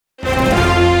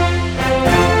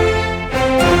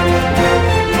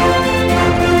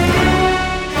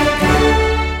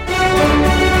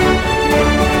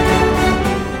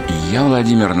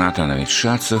Владимир Натанович,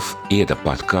 и это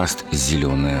подкаст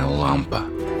 «Зелёная лампа».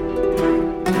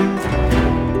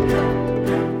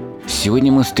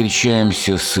 Сегодня мы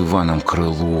встречаемся с Иваном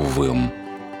Крыловым.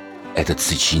 Этот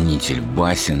сочинитель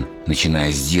басен,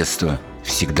 начиная с детства,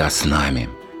 всегда с нами.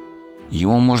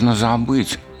 Его можно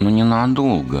забыть, но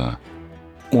ненадолго.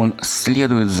 Он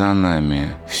следует за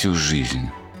нами всю жизнь.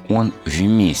 Он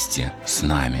вместе с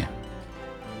нами.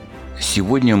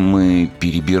 Сегодня мы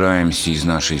перебираемся из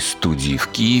нашей студии в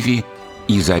Киеве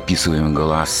и записываем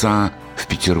голоса в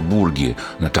Петербурге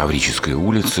на Таврической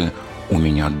улице у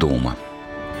меня дома.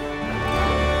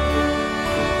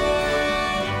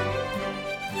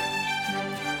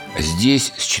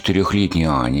 Здесь с 4-летней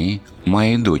Аней,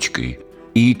 моей дочкой,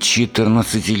 и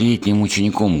 14-летним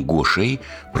учеником Гошей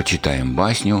прочитаем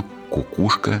басню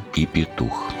 «Кукушка и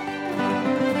петух».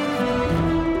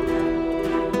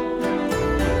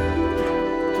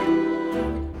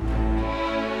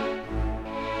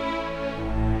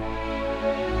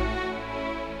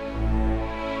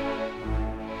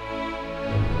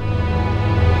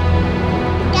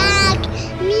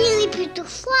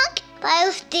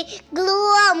 Поешь ты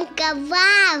громко,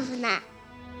 важно.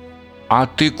 А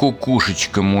ты,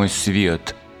 кукушечка, мой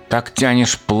свет, так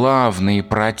тянешь плавно и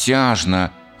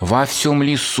протяжно. Во всем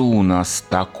лесу нас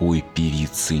такой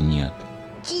певицы нет.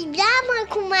 Тебя, мой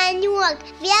куманек,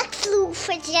 век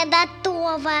слушать я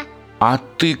готова. А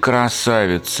ты,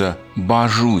 красавица,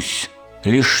 божусь,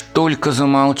 лишь только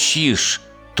замолчишь,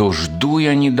 то жду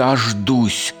я не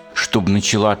дождусь, чтоб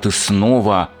начала ты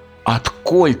снова.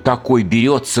 Отколь такой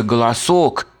берется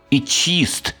голосок, и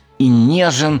чист, и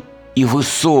нежен, и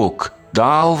высок?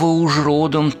 Дал вы уж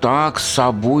родом так с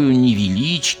собою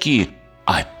невелички,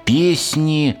 а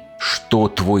песни, что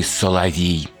твой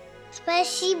соловей.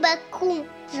 Спасибо, кум,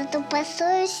 за то по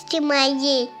совести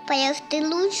моей. Поешь ты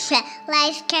лучше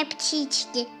райской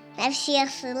птички. На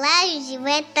всех ссылаюсь, и в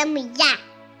этом я.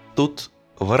 Тут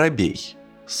воробей,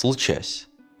 случась,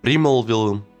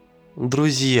 примолвил им: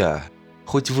 друзья,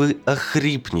 хоть вы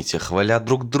охрипнете, хваля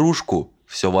друг дружку,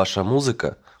 все ваша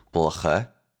музыка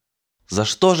плоха. За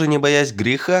что же, не боясь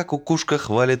греха, кукушка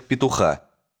хвалит петуха?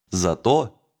 За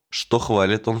то, что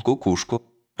хвалит он кукушку.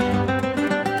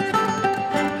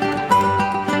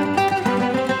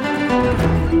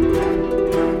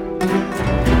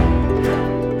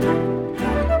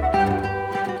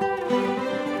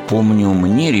 Помню,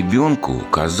 мне, ребенку,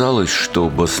 казалось, что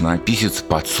баснописец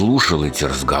подслушал эти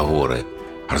разговоры.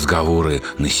 Разговоры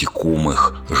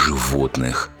насекомых,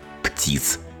 животных,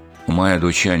 птиц. Моя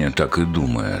дочь Аня так и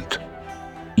думает.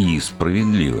 И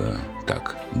справедливо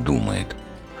так думает.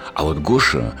 А вот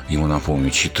Гоша, ему,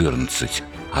 напомню, 14,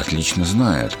 отлично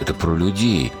знает, это про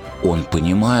людей. Он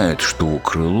понимает, что у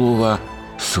Крылова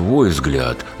свой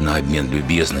взгляд на обмен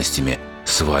любезностями,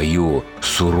 свое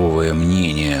суровое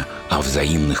мнение о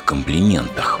взаимных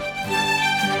комплиментах.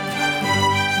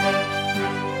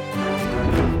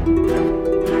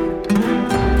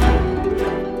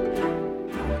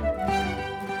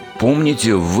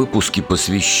 Помните, в выпуске,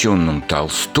 посвященном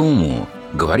Толстому,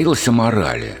 говорилось о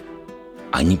морали,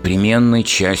 о непременной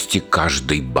части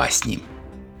каждой басни.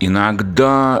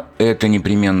 Иногда эта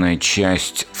непременная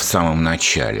часть в самом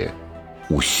начале.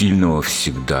 У сильного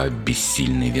всегда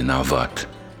бессильный виноват.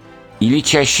 Или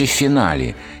чаще в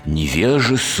финале.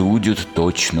 Невежи судят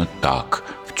точно так.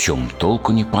 В чем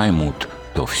толку не поймут,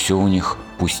 то все у них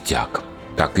пустяк.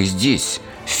 Так и здесь.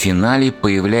 В финале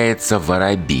появляется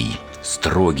воробей.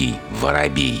 Строгий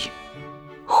воробей.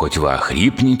 Хоть вы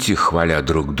охрипнете, хваля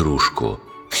друг дружку,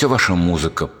 все ваша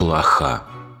музыка плоха.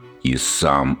 И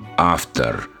сам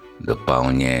автор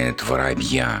дополняет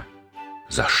воробья.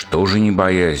 За что же, не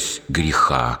боясь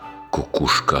греха,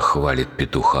 кукушка хвалит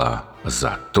петуха?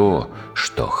 За то,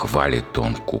 что хвалит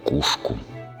он кукушку.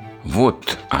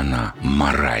 Вот она,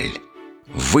 мораль.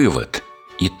 Вывод,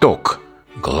 итог,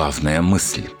 главная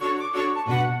мысль.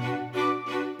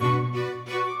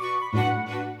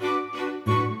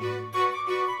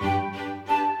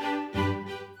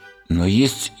 Но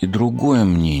есть и другое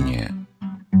мнение.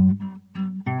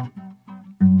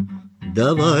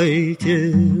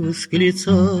 Давайте восклицать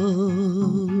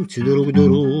друг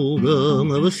другом,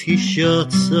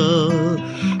 восхищаться.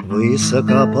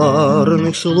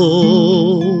 Высокопарных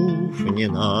слов не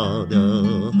надо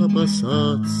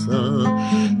опасаться.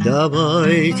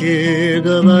 Давайте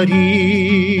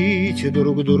говорить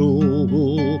друг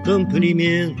другу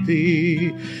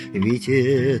комплименты, ведь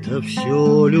это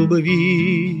все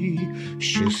любви,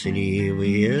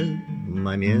 счастливые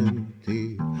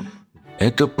моменты.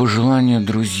 Это пожелание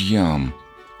друзьям.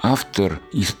 Автор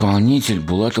 – исполнитель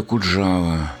Булата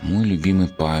Куджава, мой любимый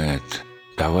поэт.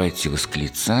 Давайте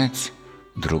восклицать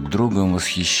друг другом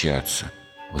восхищаться.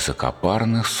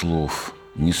 Высокопарных слов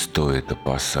не стоит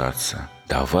опасаться.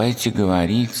 Давайте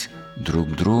говорить друг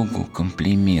другу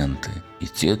комплименты,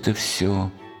 ведь это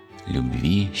все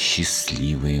любви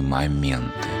счастливые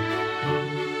моменты.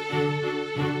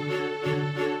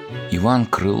 Иван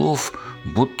Крылов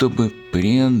будто бы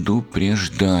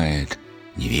предупреждает: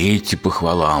 не верьте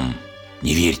похвалам,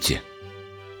 не верьте.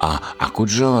 А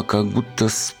Куджава как будто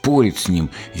спорит с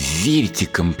ним: верьте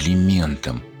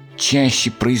комплиментам, чаще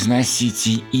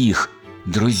произносите их,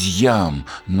 друзьям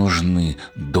нужны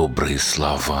добрые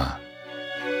слова.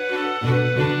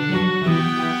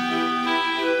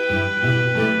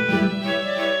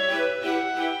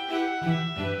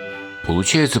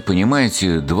 Получается,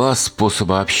 понимаете, два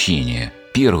способа общения.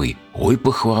 Первый – ой,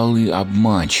 похвалы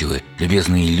обманчивы,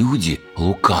 любезные люди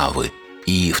лукавы.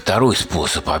 И второй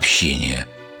способ общения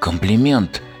 –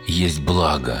 комплимент есть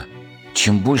благо.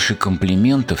 Чем больше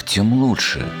комплиментов, тем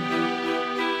лучше.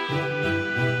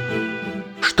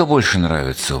 Что больше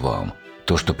нравится вам?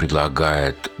 То, что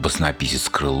предлагает баснописец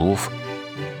Крылов,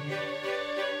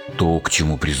 то, к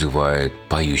чему призывает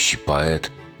поющий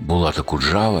поэт Булата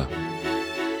Куджава?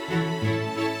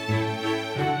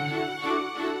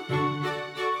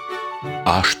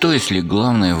 А что, если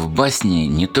главное в басне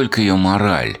не только ее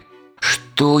мораль?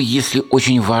 Что, если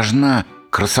очень важна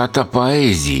красота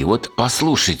поэзии? Вот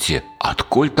послушайте,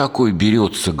 отколь такой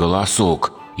берется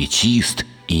голосок, и чист,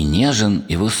 и нежен,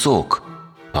 и высок?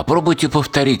 Попробуйте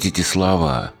повторить эти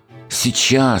слова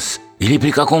сейчас или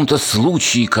при каком-то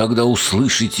случае, когда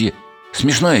услышите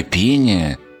смешное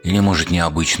пение или, может,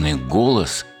 необычный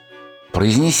голос.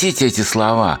 Произнесите эти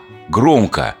слова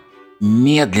громко,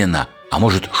 медленно, а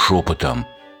может, шепотом,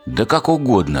 да как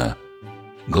угодно.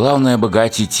 Главное,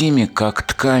 обогатить ими, как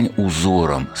ткань,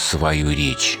 узором свою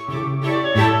речь.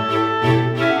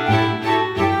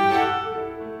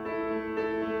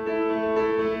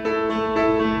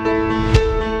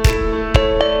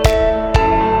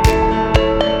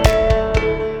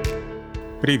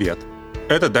 Привет,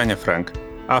 это Даня Фрэнк,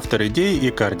 автор идеи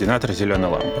и координатор «Зелёной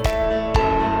лампы».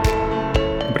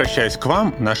 Обращаюсь к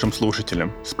вам, нашим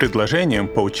слушателям, с предложением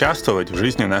поучаствовать в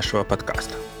жизни нашего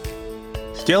подкаста.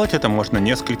 Сделать это можно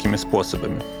несколькими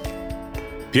способами.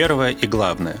 Первое и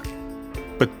главное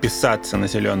 – подписаться на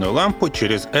 «Зелёную лампу»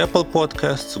 через Apple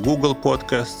Podcasts, Google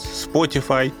Podcasts,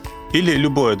 Spotify или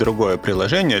любое другое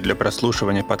приложение для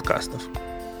прослушивания подкастов.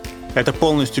 Это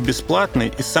полностью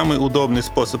бесплатный и самый удобный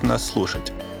способ нас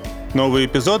слушать. Новые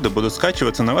эпизоды будут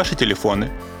скачиваться на ваши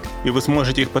телефоны, и вы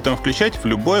сможете их потом включать в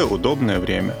любое удобное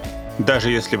время,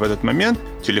 даже если в этот момент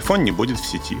телефон не будет в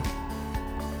сети.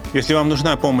 Если вам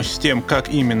нужна помощь с тем, как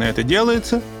именно это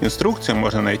делается, инструкции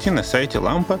можно найти на сайте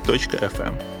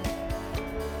lampa.fm.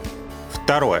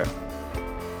 Второе.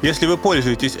 Если вы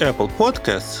пользуетесь Apple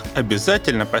Podcasts,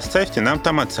 обязательно поставьте нам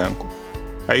там оценку.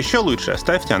 А еще лучше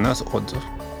оставьте о нас отзыв.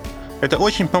 Это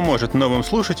очень поможет новым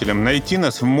слушателям найти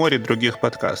нас в море других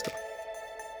подкастов.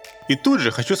 И тут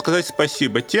же хочу сказать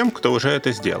спасибо тем, кто уже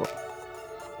это сделал.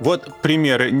 Вот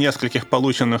примеры нескольких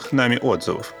полученных нами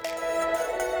отзывов.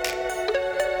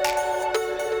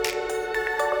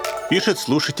 Пишет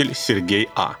слушатель Сергей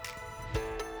А.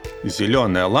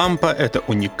 «Зелёная лампа – это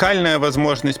уникальная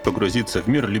возможность погрузиться в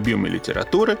мир любимой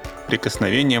литературы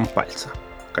прикосновением пальца».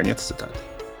 Конец цитаты.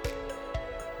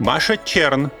 Маша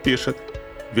Черн пишет: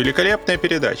 «Великолепная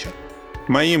передача.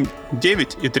 Моим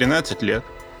 9 и 13 лет.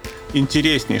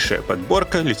 Интереснейшая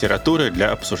подборка литературы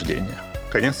для обсуждения».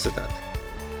 Конец цитаты.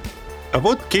 А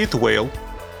вот Кейт Уэйл.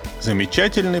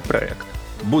 «Замечательный проект.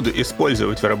 Буду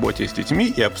использовать в работе с детьми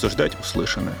и обсуждать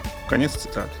услышанное». Конец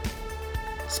цитаты.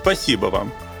 Спасибо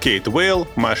вам, Кейт Уэйл,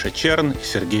 Маша Черн и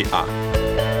Сергей А.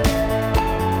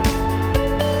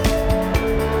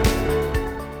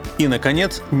 И,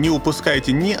 наконец, не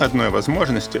упускайте ни одной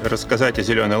возможности рассказать о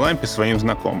 «Зелёной лампе» своим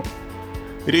знакомым.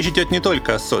 Речь идет не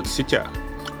только о соцсетях.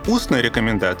 Устная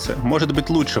рекомендация может быть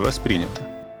лучше воспринята.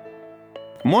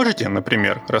 Можете,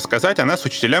 например, рассказать о нас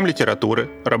учителям литературы,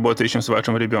 работающим с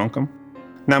вашим ребенком.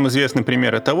 Нам известны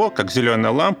примеры того, как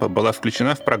 «Зелёная лампа» была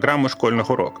включена в программу школьных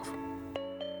уроков.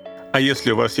 А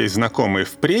если у вас есть знакомые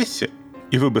в прессе,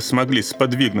 и вы бы смогли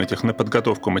сподвигнуть их на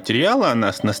подготовку материала о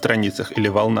нас на страницах или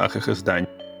волнах их изданий,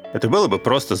 это было бы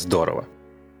просто здорово.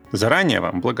 Заранее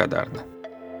вам благодарны.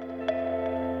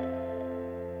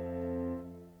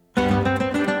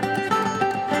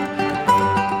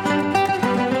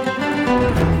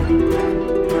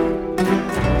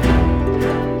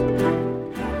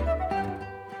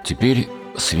 Теперь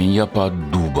свинья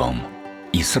под дубом.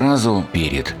 И сразу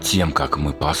перед тем, как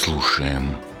мы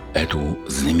послушаем эту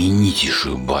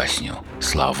знаменитейшую басню,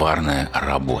 словарная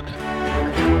работа.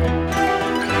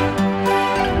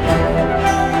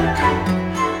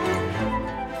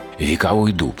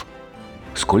 Вековой дуб.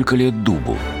 Сколько лет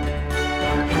дубу?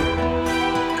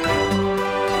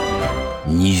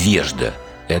 Невежда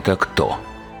 – это кто?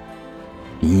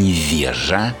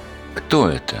 Невежа – кто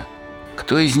это?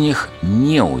 Кто из них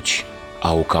неуч,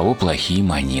 а у кого плохие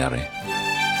манеры?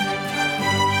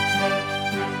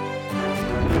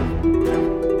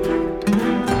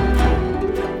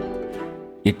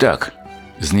 Итак,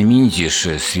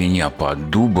 знаменитейшая свинья под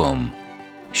дубом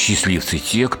 – счастливцы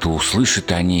те, кто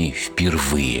услышит о ней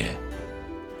впервые.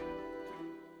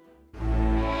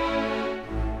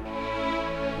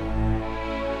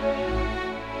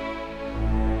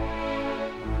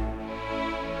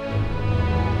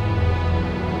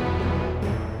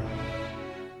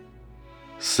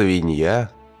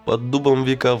 Свинья под дубом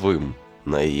вековым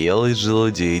наелась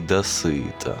желудей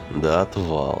досыта, до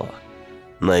отвала.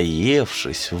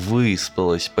 Наевшись,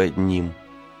 выспалась под ним.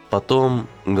 Потом,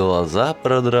 глаза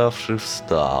продравши,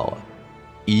 встала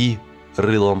и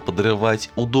рылом подрывать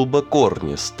у дуба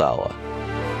корни стала.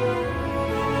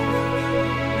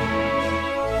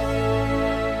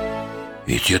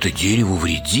 Ведь это дерево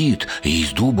вредит, и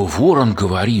из дуба ворон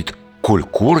говорит: коль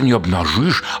корни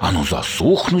обнажишь, оно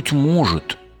засохнуть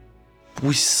может.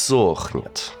 «Пусть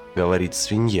сохнет», — говорит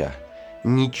свинья, —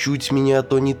 «ничуть меня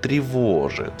то не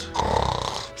тревожит.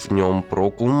 В нем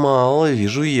проку мало,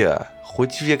 вижу я,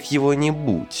 хоть век его не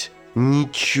будь,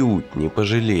 ничуть не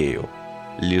пожалею.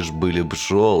 Лишь были б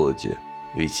желуди,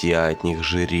 ведь я от них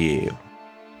жирею».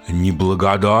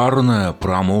 «Неблагодарная», —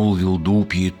 промолвил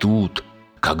дуб ей тут,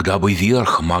 — «когда бы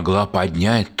вверх могла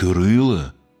поднять ты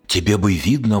рыло, тебе бы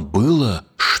видно было,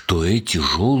 что эти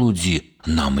желуди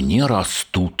на мне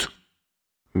растут».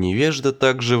 Невежда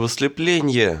также в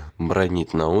ослепленье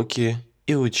бранит науки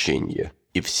и ученья,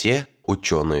 и все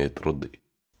ученые труды,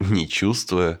 не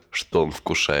чувствуя, что он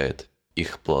вкушает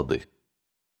их плоды.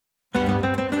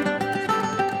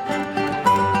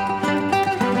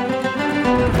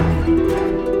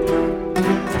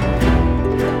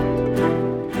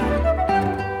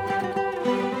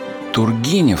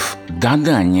 Тургенев,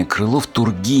 да-да, не Крылов,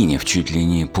 Тургенев чуть ли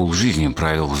не полжизни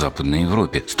провел в Западной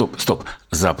Европе. Стоп.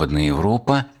 Западная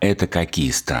Европа – это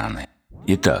какие страны?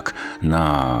 Итак,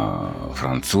 на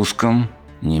французском,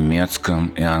 немецком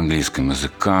и английском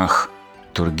языках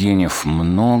Тургенев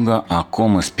много о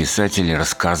ком из писателей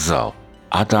рассказал.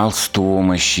 О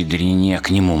Толстом, о Щедрине, к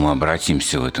нему мы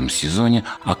обратимся в этом сезоне,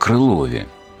 о Крылове.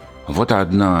 Вот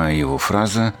одна его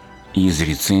фраза из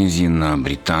рецензии на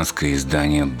британское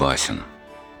издание «Басен».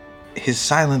 His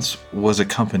silence was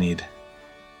accompanied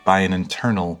by an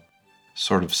internal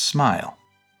sort of smile.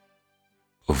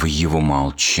 В его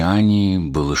молчании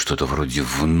было что-то вроде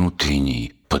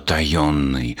внутренней,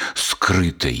 потаенной,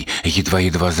 скрытой,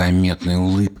 едва-едва заметной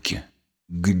улыбки.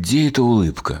 Где эта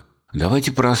улыбка?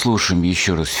 Давайте прослушаем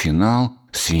еще раз финал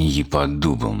 «Свиньи под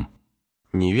дубом».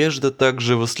 Невежда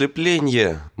также в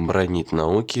ослепленье бранит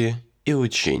науки и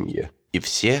ученья, и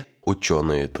все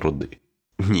ученые труды,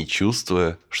 не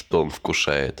чувствуя, что он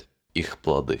вкушает их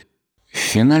плоды. В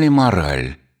финале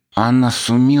мораль. Анна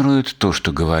суммирует то,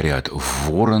 что говорят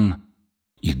ворон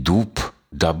и дуб.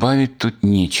 Добавить тут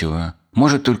нечего.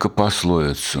 Может только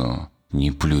пословицу: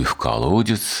 «Не плюй в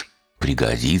колодец,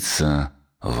 пригодится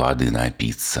воды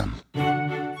напиться».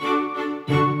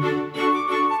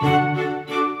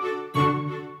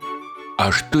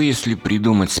 А что если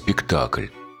придумать спектакль?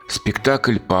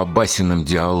 Спектакль по басенным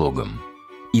диалогам.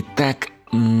 Итак,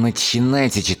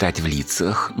 начинайте читать в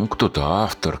лицах. Кто-то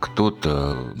автор,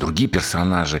 кто-то другие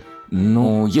персонажи.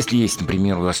 Но если есть,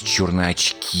 например, у вас черные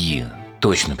очки,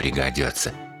 точно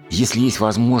пригодятся. Если есть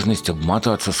возможность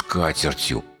обмотаться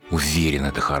скатертью, уверен,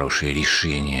 это хорошее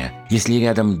решение. Если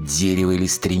рядом дерево или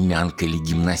стремянка, или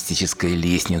гимнастическая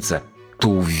лестница, то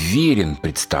уверен,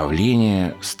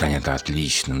 представление станет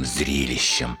отличным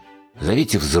зрелищем.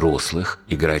 Зовите взрослых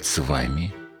играть с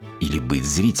вами или быть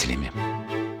зрителями.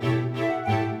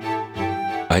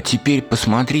 А теперь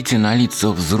посмотрите на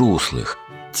лица взрослых,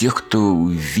 тех, кто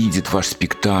видит ваш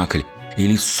спектакль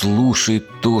или слушает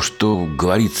то, что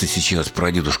говорится сейчас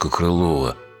про дедушку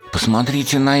Крылова.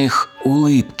 Посмотрите на их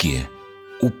улыбки.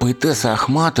 У поэтессы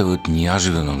Ахматовой,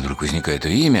 неожиданно вдруг возникает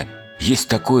имя, есть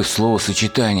такое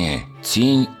словосочетание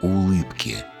 «тень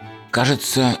улыбки».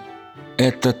 Кажется,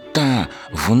 это та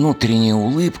внутренняя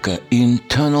улыбка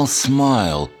 «internal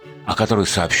smile», о которой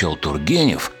сообщал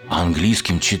Тургенев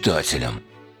английским читателям.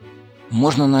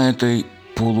 Можно на этой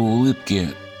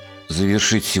полуулыбке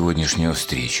завершить сегодняшнюю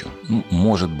встречу.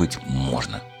 Может быть,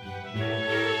 можно.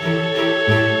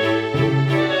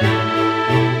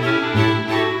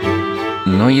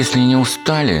 Но если не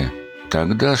устали,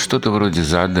 тогда что-то вроде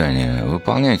задания.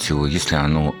 Выполняйте его, если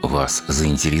оно вас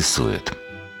заинтересует.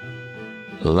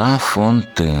 Ла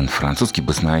Фонтен, французский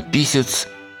баснописец,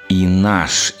 и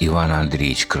наш Иван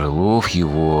Андреевич Крылов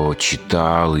его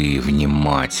читал и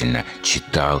внимательно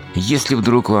читал. Если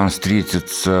вдруг вам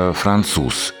встретится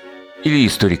француз, или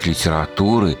историк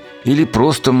литературы, или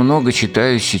просто много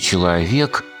читающий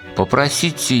человек,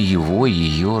 попросите его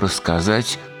ее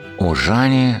рассказать о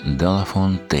Жане де Ла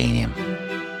Фонтене.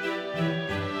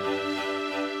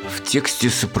 В тексте,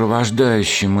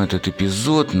 сопровождающем этот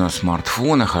эпизод на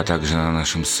смартфонах, а также на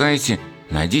нашем сайте,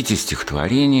 найдите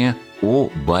стихотворение «О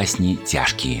басни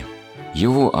тяжкие».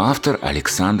 Его автор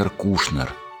Александр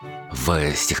Кушнер.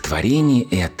 В стихотворении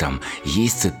этом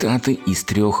есть цитаты из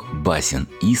 3 басен.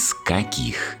 Из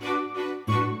каких?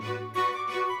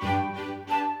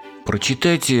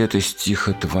 Прочитайте это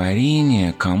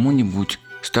стихотворение кому-нибудь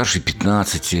старше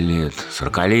 15 лет,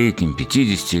 40-летним,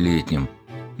 50-летним,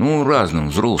 разным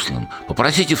взрослым.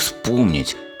 Попросите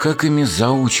вспомнить, как ими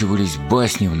заучивались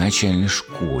басни в начальной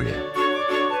школе.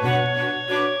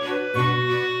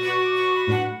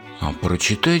 А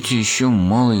прочитайте еще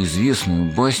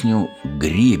малоизвестную басню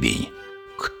 «Гребень».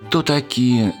 Кто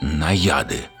такие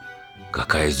наяды?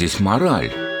 Какая здесь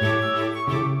мораль?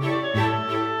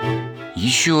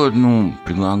 Еще одну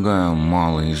предлагаю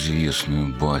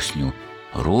малоизвестную басню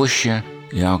 «Роща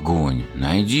и огонь».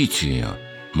 Найдите ее.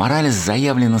 Мораль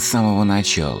заявлена с самого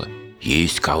начала.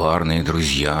 Есть коварные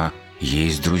друзья,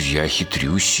 есть друзья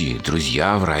хитрющие,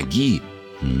 друзья-враги.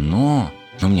 Но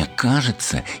мне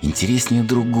кажется, интереснее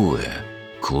другое.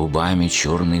 Клубами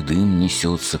черный дым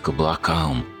несется к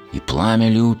облакам, и пламя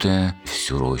лютое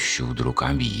всю рощу вдруг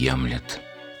объемлет.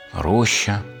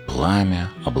 Роща,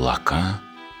 пламя, облака,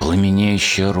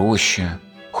 пламенеющая роща.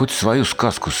 Хоть свою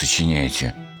сказку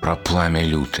сочиняйте про пламя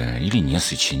лютое или не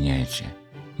сочиняйте.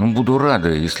 Буду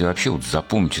рада, если вообще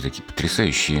запомните такие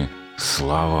потрясающие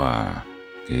слова.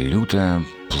 Лютое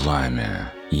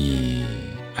пламя и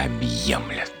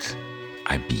объемлет.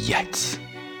 Объять.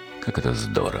 Как это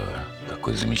здорово.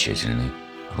 Какой замечательный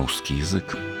русский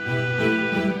язык.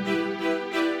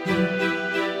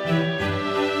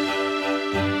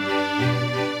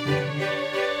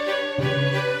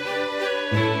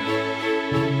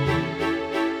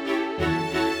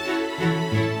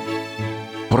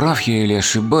 Прав я или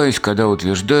ошибаюсь, когда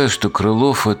утверждаю, что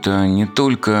Крылов – это не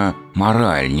только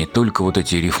мораль, не только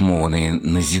эти рифмованные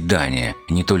назидания,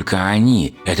 не только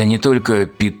они, это не только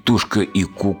петушка и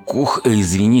кукух,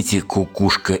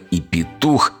 кукушка и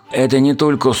петух, это не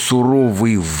только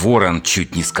суровый ворон,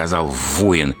 чуть не сказал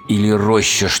воин, или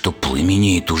роща, что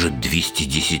пламенеет уже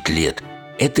 210 лет.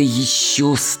 Это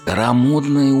еще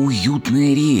старомодная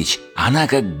уютная речь, она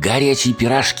как горячие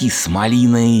пирожки с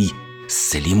малиной,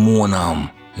 с лимоном.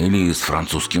 Или с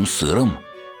французским сыром.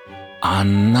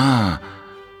 Она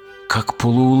как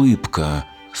полуулыбка,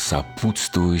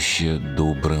 сопутствующая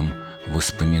добрым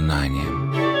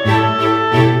воспоминаниям.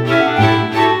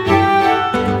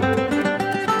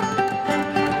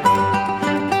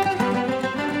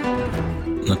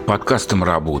 Над подкастом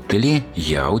работали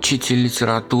я, учитель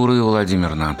литературы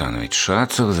Владимир Натанович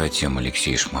Шацев, затем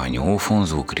Алексей Шманев, он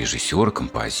звукорежиссер,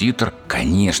 композитор,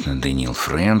 конечно, Даниил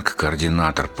Фрэнк,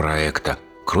 координатор проекта.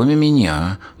 Кроме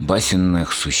меня,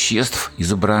 басенных существ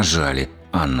изображали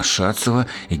Анна Шацева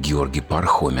и Георгий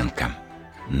Пархоменко.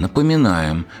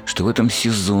 Напоминаем, что в этом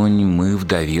сезоне мы в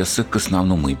довесок к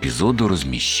основному эпизоду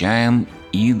размещаем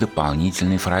и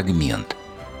дополнительный фрагмент.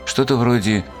 Что-то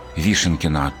вроде вишенки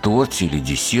на торте или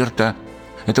десерта.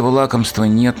 Этого лакомства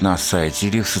нет на сайте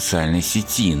или в социальной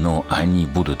сети, но они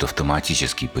будут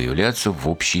автоматически появляться в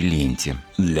общей ленте.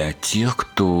 Для тех,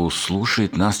 кто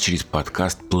слушает нас через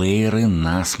подкаст-плееры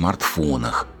на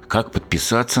смартфонах. Как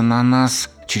подписаться на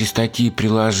нас через такие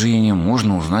приложения,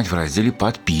 можно узнать в разделе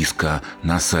 «Подписка»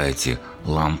 на сайте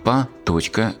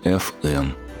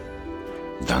лампа.fm.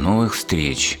 До новых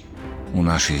встреч у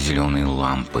нашей зеленой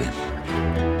лампы.